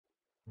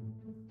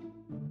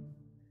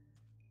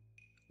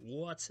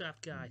What's up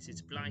guys,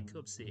 it's Blind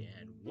Cubs here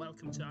and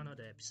welcome to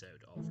another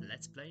episode of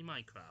Let's Play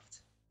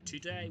Minecraft.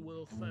 Today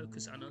we'll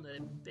focus on another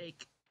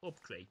big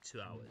upgrade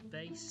to our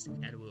base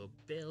and we'll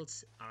build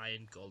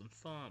Iron Golem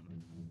farm.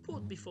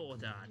 But before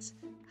that,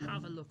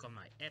 have a look on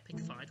my epic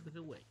fight with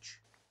a witch.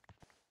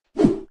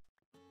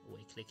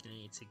 We clicking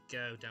need to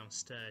go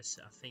downstairs.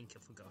 I think I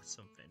forgot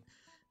something.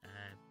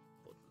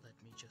 But let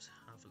me just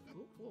have a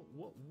look.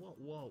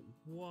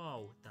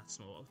 Whoa, that's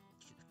not.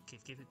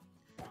 Give it.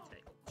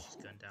 Okay, she's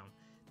going down.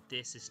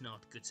 This is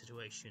not a good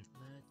situation.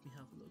 Let me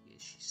have a look. Is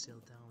she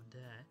still down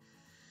there?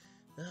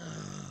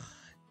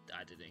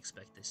 I didn't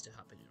expect this to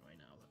happen right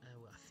now.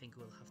 I think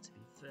we'll have to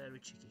be very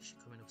cheeky. Is she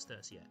coming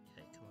upstairs? Yeah,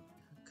 come on.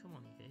 Come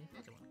on, Evie.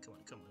 Come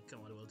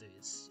on. We'll do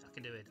this. I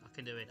can do it.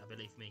 I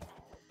believe me.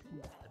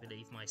 I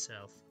believe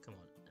myself. Come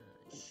on.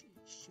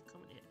 She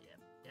coming here.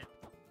 Yeah.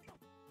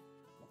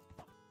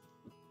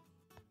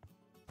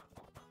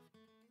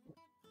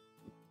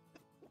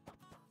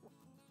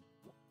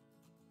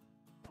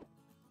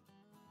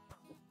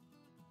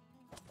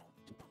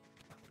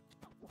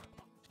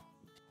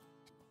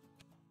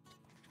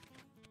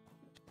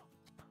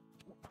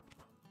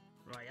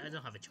 Right, I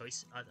don't have a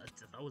choice. I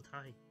will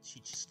die. She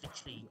just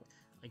literally.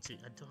 I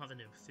don't have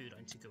enough food. I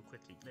need to go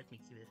quickly.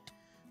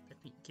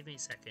 Give me a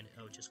second.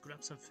 I'll just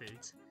grab some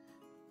food.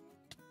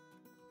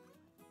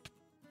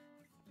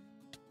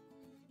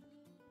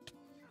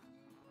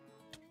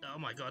 Oh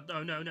my god!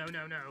 No!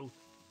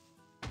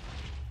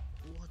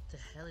 What the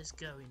hell is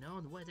going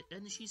on? Where the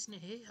energy's in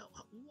here?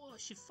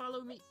 What? She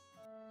followed me.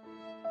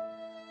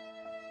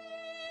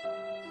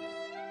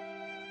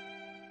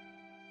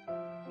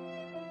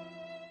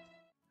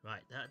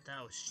 Right,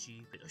 that was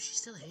stupid. Oh, she's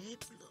still here?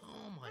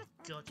 Oh my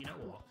god, you know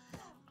what?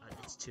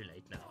 It's too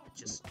late now.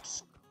 Just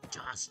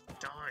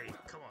die.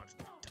 Come on,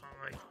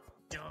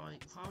 die.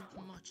 How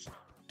long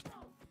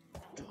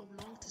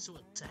does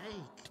it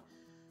take?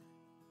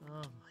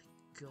 Oh my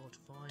god,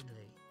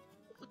 finally.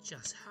 What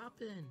just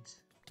happened?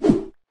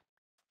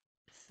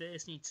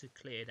 First need to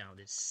clear down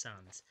this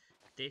sand.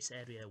 This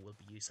area will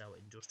be used our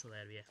industrial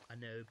area. I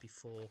know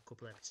before, a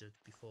couple episodes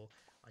before,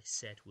 I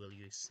said we'll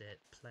use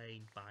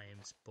plain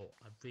biomes, but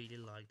I really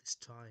like this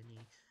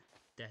tiny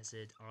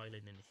desert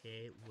island in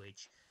here,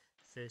 which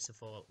first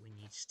of all we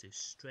need to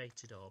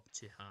straighten it up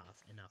to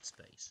have enough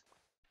space.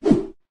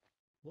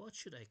 What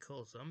should I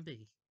call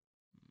zombie?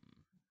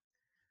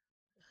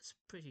 That's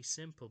pretty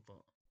simple,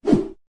 but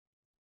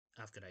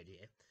I've got an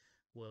idea.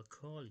 We'll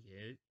call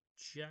you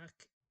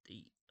Jack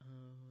the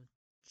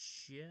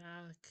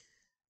Jack.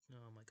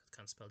 Oh my god,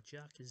 can't spell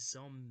Jack.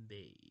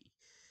 Zombie.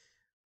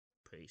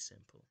 Pretty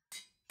simple,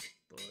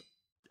 but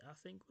I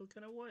think we're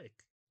gonna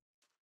work.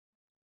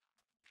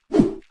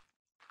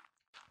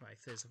 Right,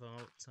 first of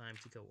all, time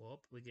to go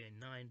up. We're getting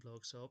 9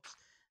 blocks up.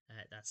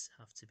 That's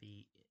have to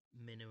be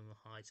minimum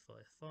height for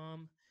a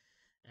farm.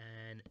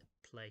 And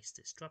place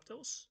the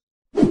trapdoors.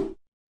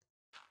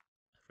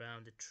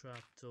 Around the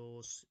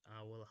trapdoors,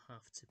 I will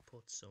have to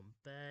put some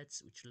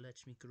beds, which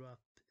lets me grab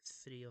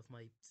 3 of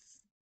my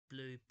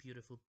blue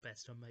beautiful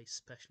beds I made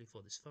especially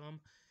for this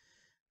farm.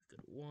 I've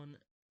got 1,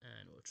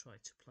 and we'll try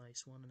to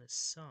place 1 on the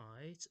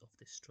side of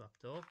this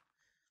trapdoor.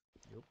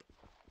 Nope,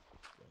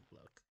 wrong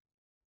block.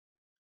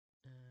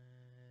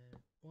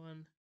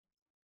 1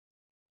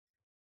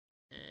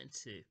 and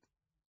 2.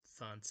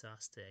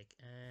 Fantastic,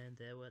 and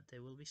they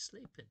will be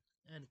sleeping.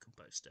 And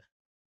composter.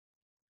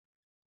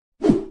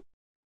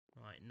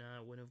 Right,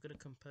 now when I've got a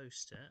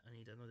composter, I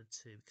need another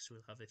 2 because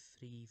we'll have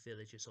 3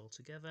 villages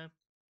altogether.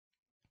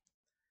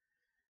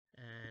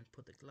 And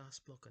put the glass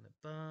block on the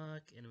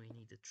back, and we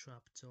need the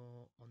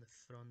trapdoor on the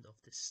front of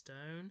the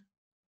stone.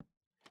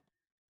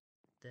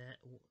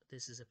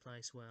 This is a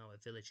place where our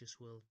villagers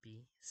will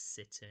be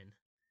sitting.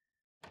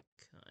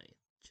 Okay,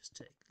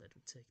 let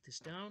me take this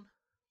down.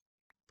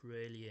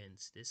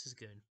 Brilliant, this is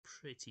going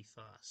pretty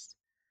fast.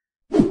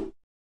 Okay,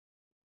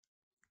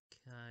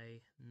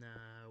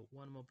 now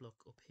 1 more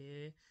block up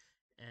here,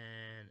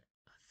 and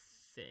I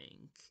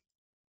think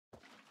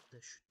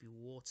there should be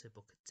water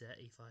bucket there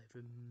if I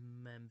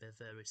remember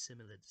very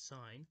similar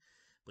design.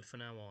 But for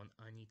now on,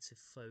 I need to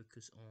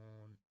focus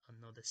on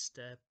another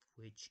step,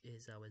 which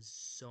is our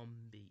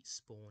zombie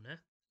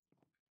spawner.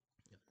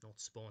 No, not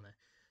spawner,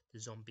 the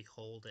zombie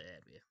holder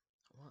area.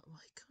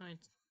 Why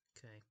can't?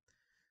 Okay,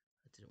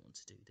 I didn't want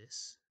to do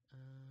this.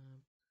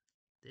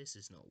 This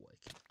is not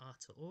working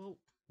at all. Oh,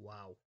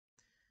 wow.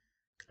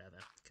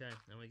 Clever. Okay,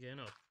 now we're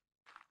going up.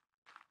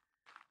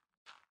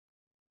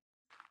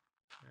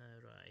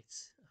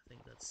 Alright, I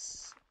think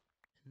that's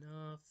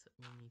enough.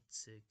 We need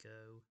to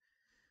go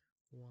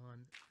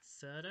 1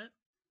 further.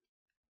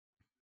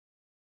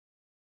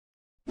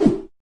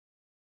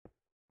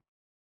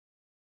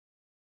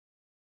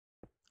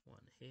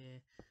 One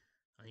here.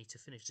 I need to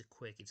finish it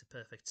quick. It's a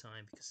perfect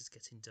time because it's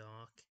getting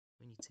dark.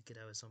 We need to get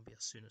our zombie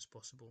as soon as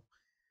possible.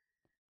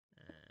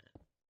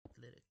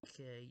 Little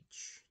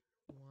cage.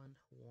 1.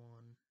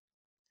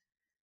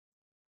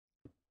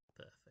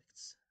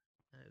 Perfect.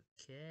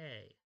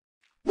 Okay.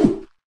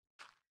 I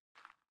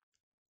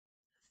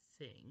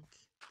think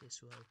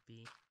this will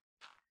be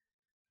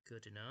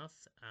good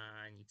enough.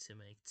 I need to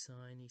make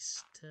tiny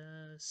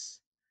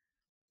stairs.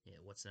 Yeah,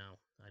 what's now?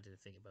 I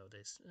didn't think about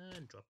this.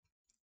 And drop.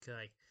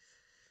 Okay.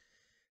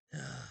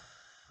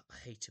 I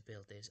hate to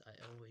build this. I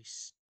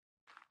always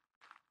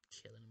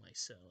killing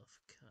myself.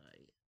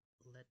 Okay.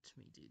 Let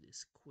me do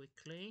this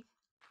quickly.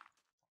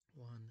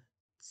 1,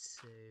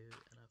 2,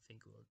 and I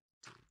think we'll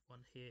do 1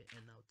 here,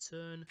 and now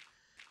turn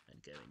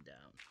and going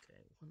down.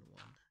 Okay, 1,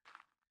 1.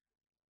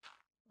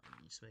 I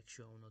need to make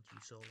sure I'll not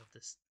use all of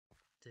this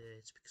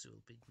dirt because it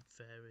will be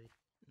very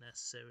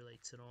necessary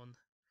later on.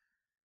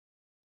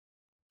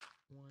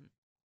 1,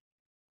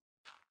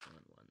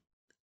 1, 1.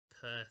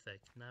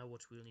 Perfect. Now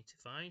what we'll need to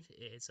find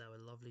is our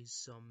lovely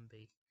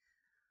zombie.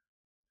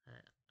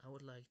 I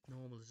would like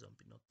normal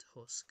zombie, not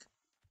husk.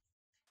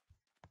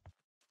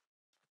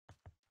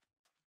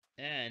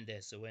 And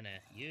there's the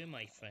winner. You,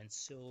 my friend,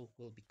 soul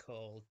will be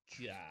called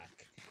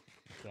Jack.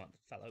 Come on,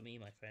 follow me,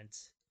 my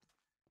friends.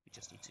 We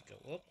just need to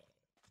go up.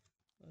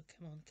 Oh,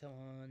 come on, come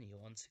on. You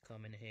want to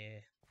come in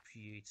here?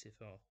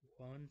 Beautiful.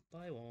 1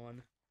 by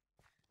 1.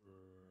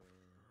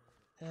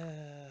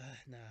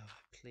 Now,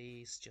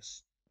 please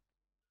just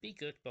be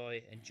good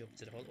boy and jump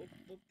to the hole.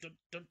 Oh,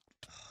 don't.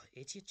 Oh,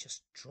 idiot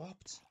just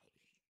dropped.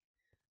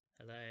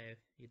 Hello,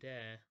 you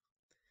there?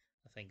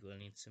 I think we'll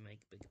need to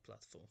make a bigger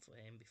platform for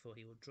him before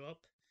he will drop.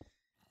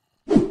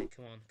 Okay,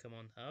 come on, come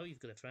on. Oh,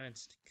 you've got a friend.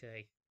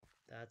 Okay,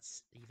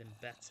 that's even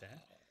better.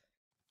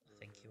 I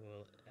think you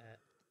will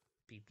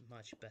be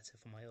much better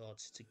for my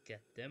odds to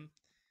get them.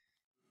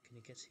 Can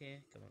you get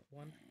here? Come on,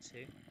 1,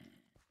 2.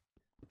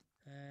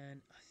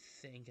 And I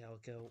think I'll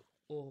go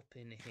up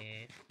in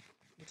here.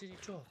 What did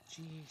it drop?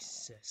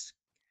 Jesus.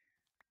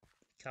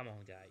 Come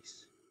on,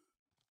 guys.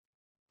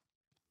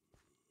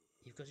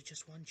 You've got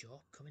just one job.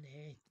 Come in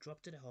here.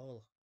 Drop to the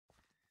hole.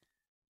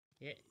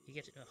 Yeah, you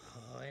get it.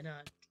 Oh, and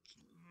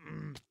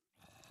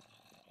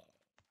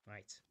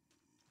Right.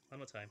 One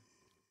more time.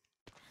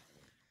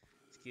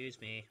 Excuse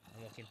me.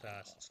 I'm walking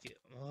past.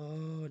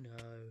 Oh,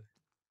 no.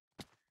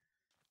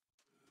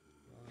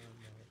 One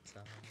more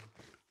time.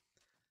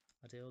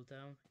 Are they all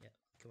down? Yeah,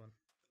 come on.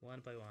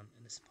 1 by 1.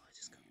 And the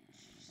spiders come.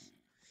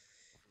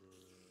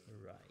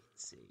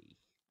 Righty.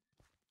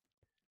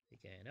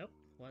 Again, up.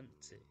 1,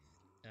 2.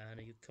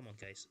 And you come on,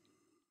 guys.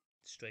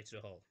 Straight to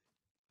the hole.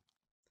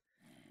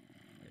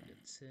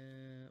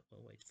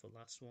 We'll wait for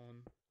last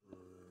one.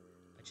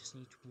 I just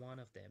need one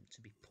of them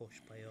to be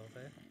pushed by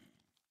other.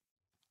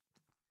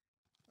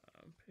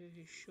 I'm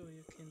pretty sure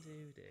you can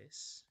do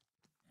this.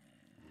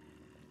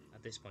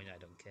 At this point, I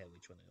don't care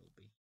which one it will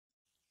be.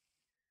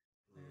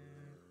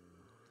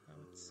 I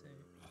would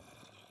say.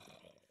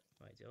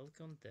 Right, they'll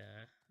gone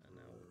there, and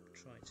I'll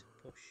try to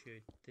push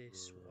you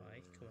this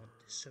way. Come on,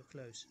 they're so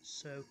close,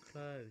 so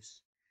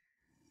close.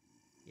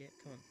 Yeah,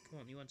 come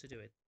on, you want to do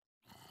it?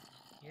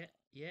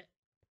 Yeah.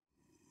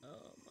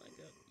 Oh my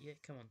god, yeah,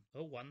 come on.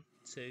 Oh, 1,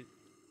 2,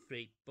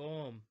 3,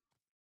 boom.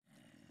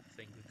 I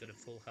think we've got a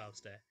full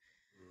house there.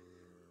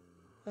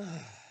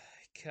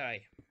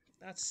 Okay,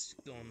 that's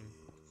gone,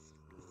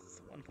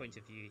 from one point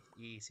of view,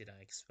 easier than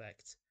I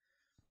expect.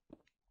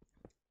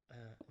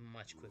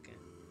 Much quicker.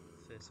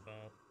 First of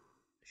all,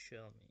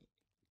 show me.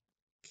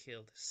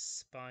 Kill the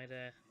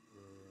spider.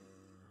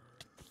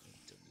 We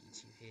don't need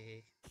you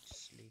here.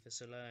 Just leave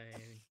us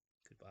alone.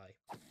 Goodbye.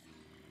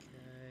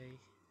 Okay.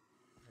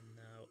 And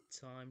now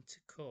time to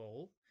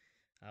call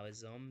our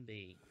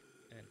zombie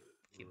and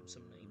give him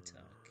some name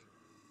tag.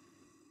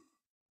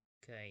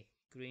 Okay,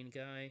 green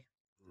guy,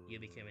 you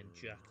becoming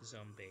Jack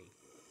Zombie.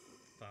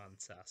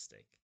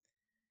 Fantastic.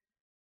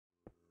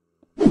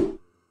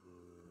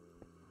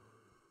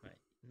 Right,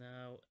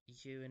 now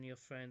you and your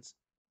friends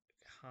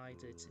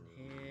hide it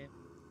in here,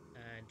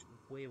 and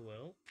we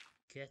will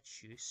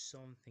get you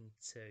something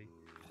to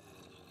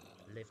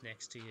live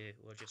next to you.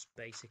 We'll just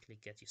basically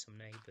get you some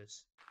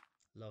neighbors.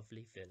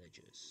 Lovely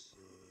villagers.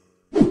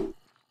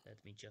 Let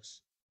me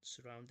just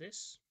surround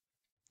this.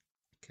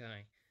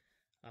 Okay,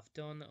 I've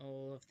done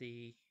all of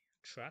the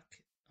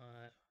track,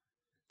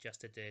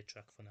 just a dirt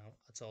track for now.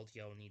 I told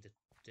you I needed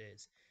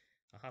dirt.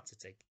 I had to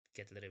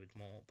get a little bit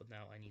more, but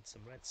now I need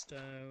some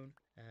redstone.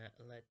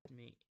 Let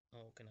me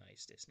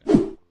organize this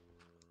now.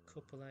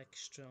 Couple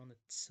extra on the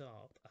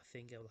top. I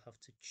think I will have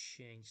to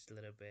change it a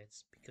little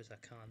bit because I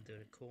can't do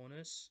the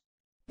corners.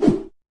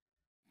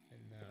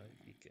 And now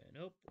we're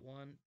going up.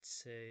 1,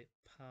 2,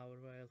 power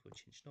rail. We'll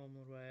change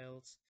normal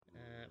rails.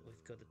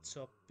 We've got the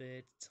top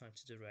bit. Time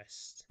to do the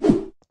rest.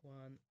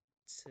 1,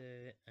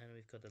 2, and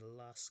we've got the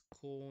last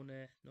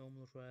corner.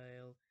 Normal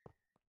rail,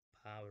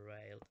 power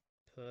rail.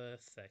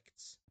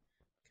 Perfect.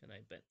 Can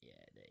I bet?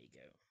 Yeah, there you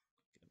go.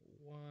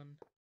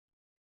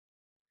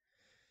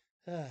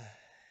 1.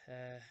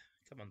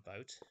 Come on,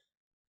 boat.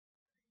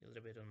 You're a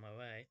little bit on my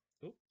way.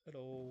 Oh,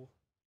 hello.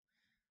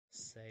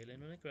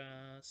 Sailing on the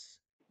grass.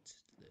 Just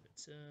a little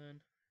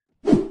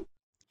turn.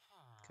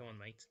 Come on,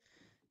 mate.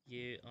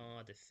 You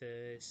are the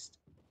first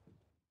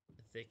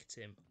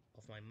victim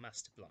of my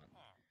master plan.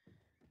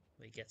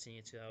 We're getting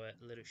you to our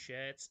little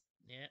shed.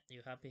 Yeah,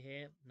 you happy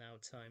here? Now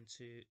time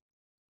to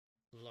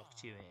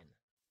lock you in.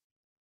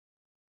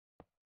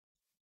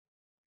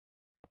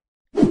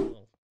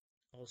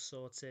 all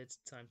sorted.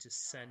 Time to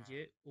send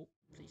you. Oh,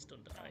 please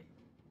don't die.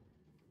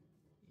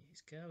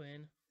 He's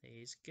going.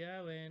 He's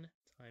going.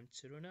 Time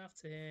to run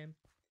after him.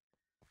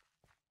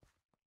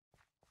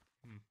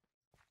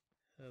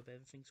 Hope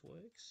everything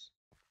works.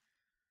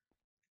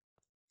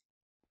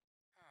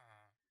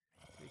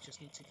 We just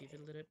need to give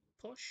it a little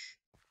push.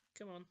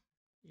 Come on.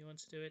 You want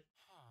to do it?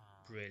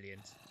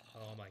 Brilliant.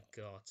 Oh my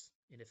god.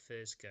 In the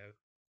first go.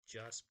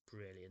 Just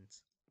brilliant.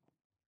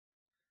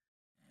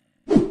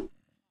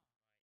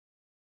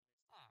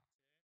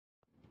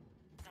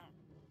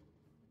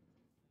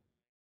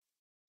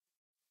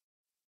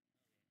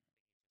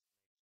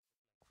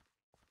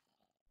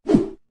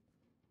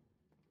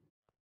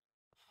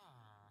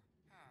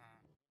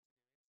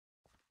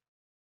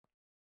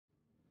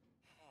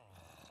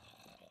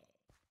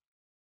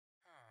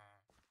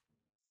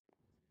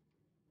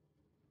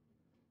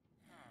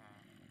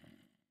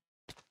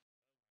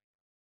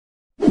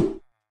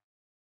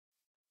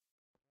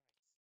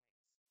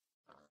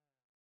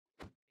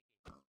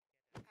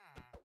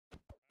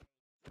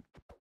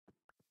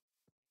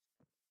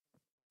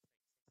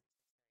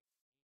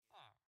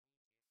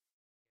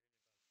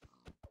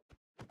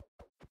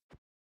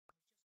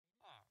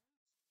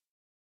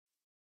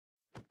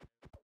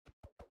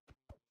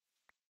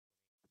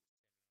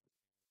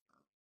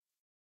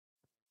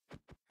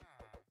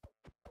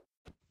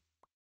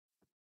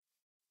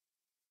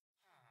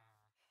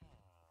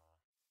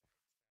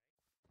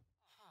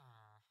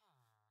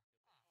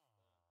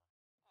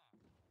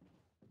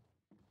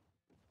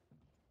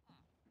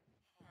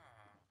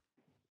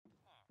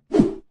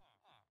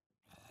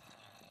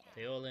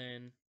 They all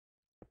in.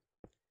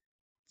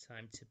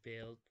 Time to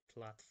build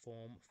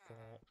platform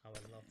for our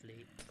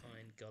lovely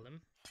Iron Golem.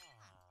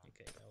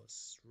 Okay, that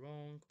was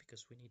wrong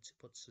because we need to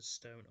put the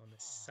stone on the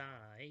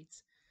side,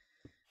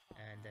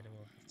 and then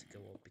we'll have to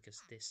go up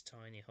because this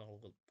tiny hole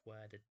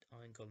where the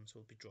Iron Golems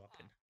will be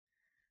dropping.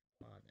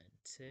 1 and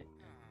 2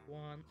 and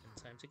 1,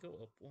 and time to go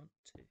up. 1,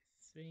 2,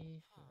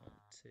 3, 1,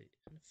 2,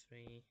 and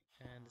 3,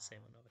 and the same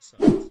on the other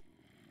side.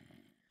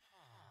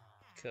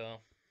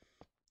 Cool.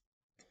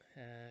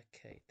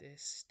 Okay,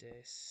 this.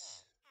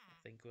 I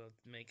think we'll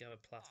make our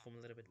platform a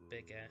little bit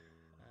bigger.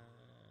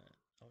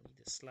 I'll need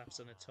the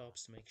slabs on the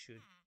tops to make sure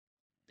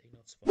they're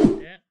not spawning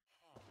there.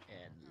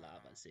 And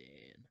lava's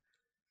in.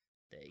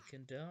 They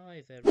can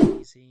die very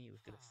easy.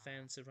 We've got a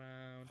fence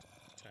around.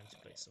 Time to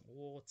place some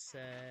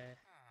water.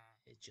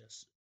 It's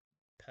just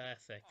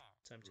perfect.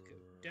 Time to go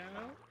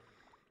down.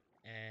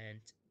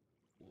 And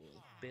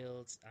we'll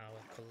build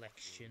our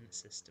collection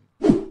system.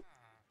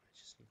 I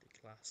just need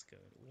the glass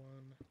going.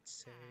 1,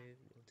 2.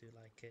 We'll do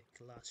like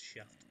a glass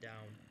shaft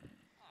down.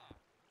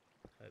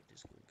 Hope this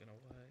is all gonna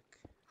work.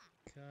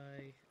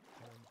 Okay,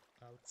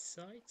 on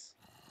outside.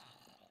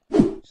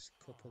 Just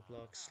a couple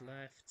blocks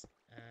left,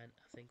 and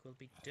I think we'll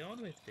be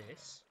done with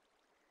this.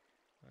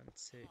 1,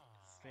 2,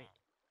 3.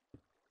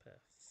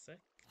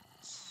 Perfect.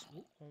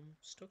 Ooh, I'm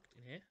stuck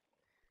in here.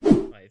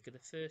 Right, we've got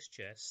the first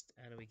chest,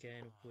 and we're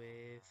going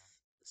with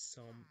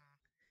some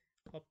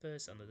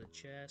hoppers under the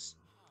chest.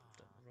 I've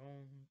done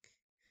wrong.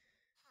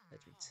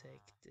 Let me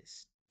take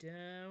this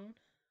down,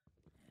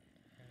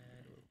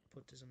 and we'll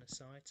put this on the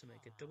side to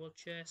make a double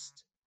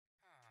chest.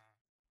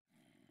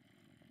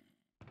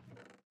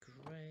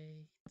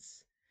 Great.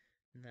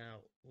 Now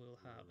we'll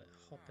have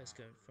hoppers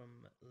going from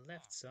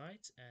left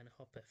side and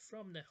hopper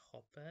from the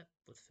hopper.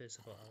 But first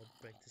of all,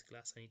 I'll break this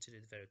glass. I need to do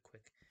it very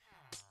quick.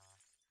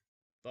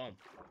 Boom.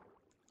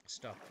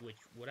 Stop.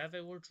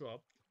 Whatever will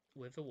drop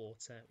with the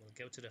water will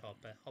go to the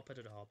hopper, hopper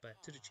to the hopper,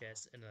 to the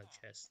chest, another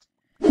chest.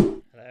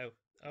 Hello.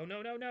 Oh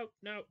no.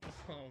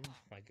 Oh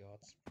my god.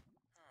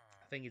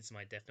 I think it's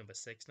my death number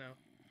 6 now.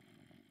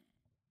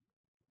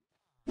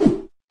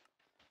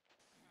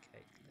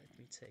 Okay, let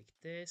me take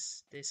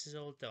this. This is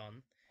all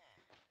done.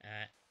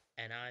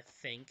 And I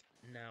think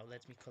now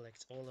let me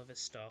collect all of his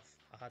stuff.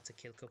 I had to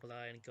kill a couple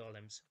Iron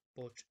Golems,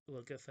 but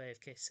we'll go for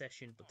AFK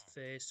session. But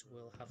first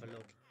we'll have a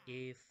look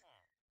if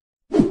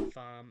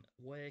I'm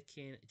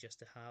working, just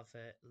to have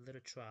a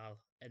little trial,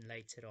 and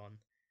later on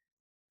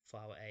for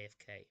our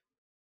AFK.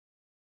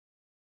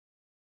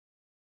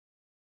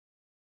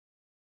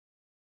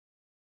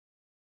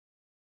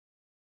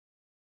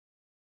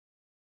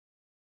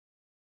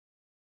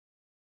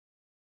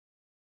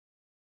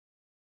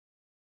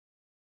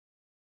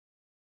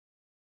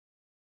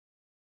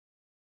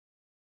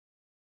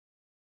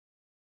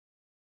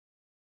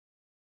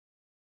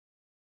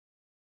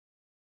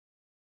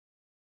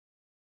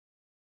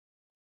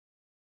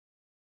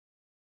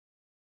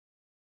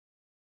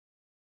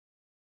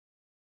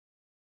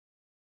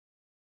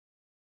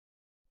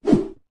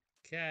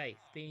 Okay,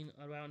 been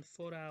around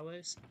 4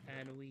 hours,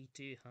 and we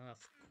do have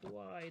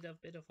quite a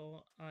bit of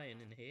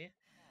iron in here.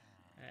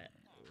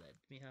 Let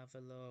me have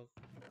a look.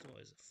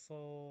 What is it?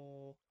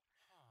 4,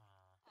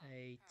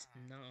 8,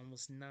 9,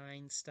 almost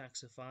 9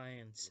 stacks of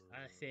irons.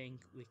 I think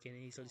we can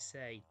easily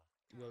say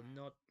we'll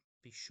not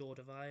be short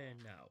of iron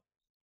now.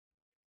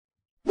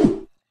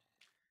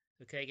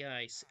 Okay,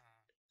 guys,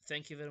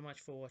 thank you very much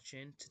for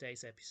watching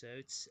today's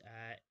episodes.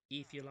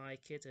 If you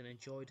like it and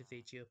enjoyed the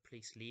video,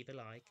 please leave a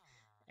like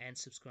and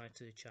subscribe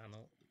to the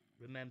channel.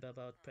 Remember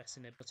about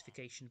pressing the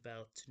notification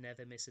bell to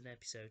never miss an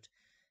episode.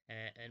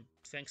 And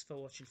thanks for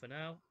watching for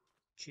now.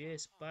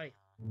 Cheers, bye.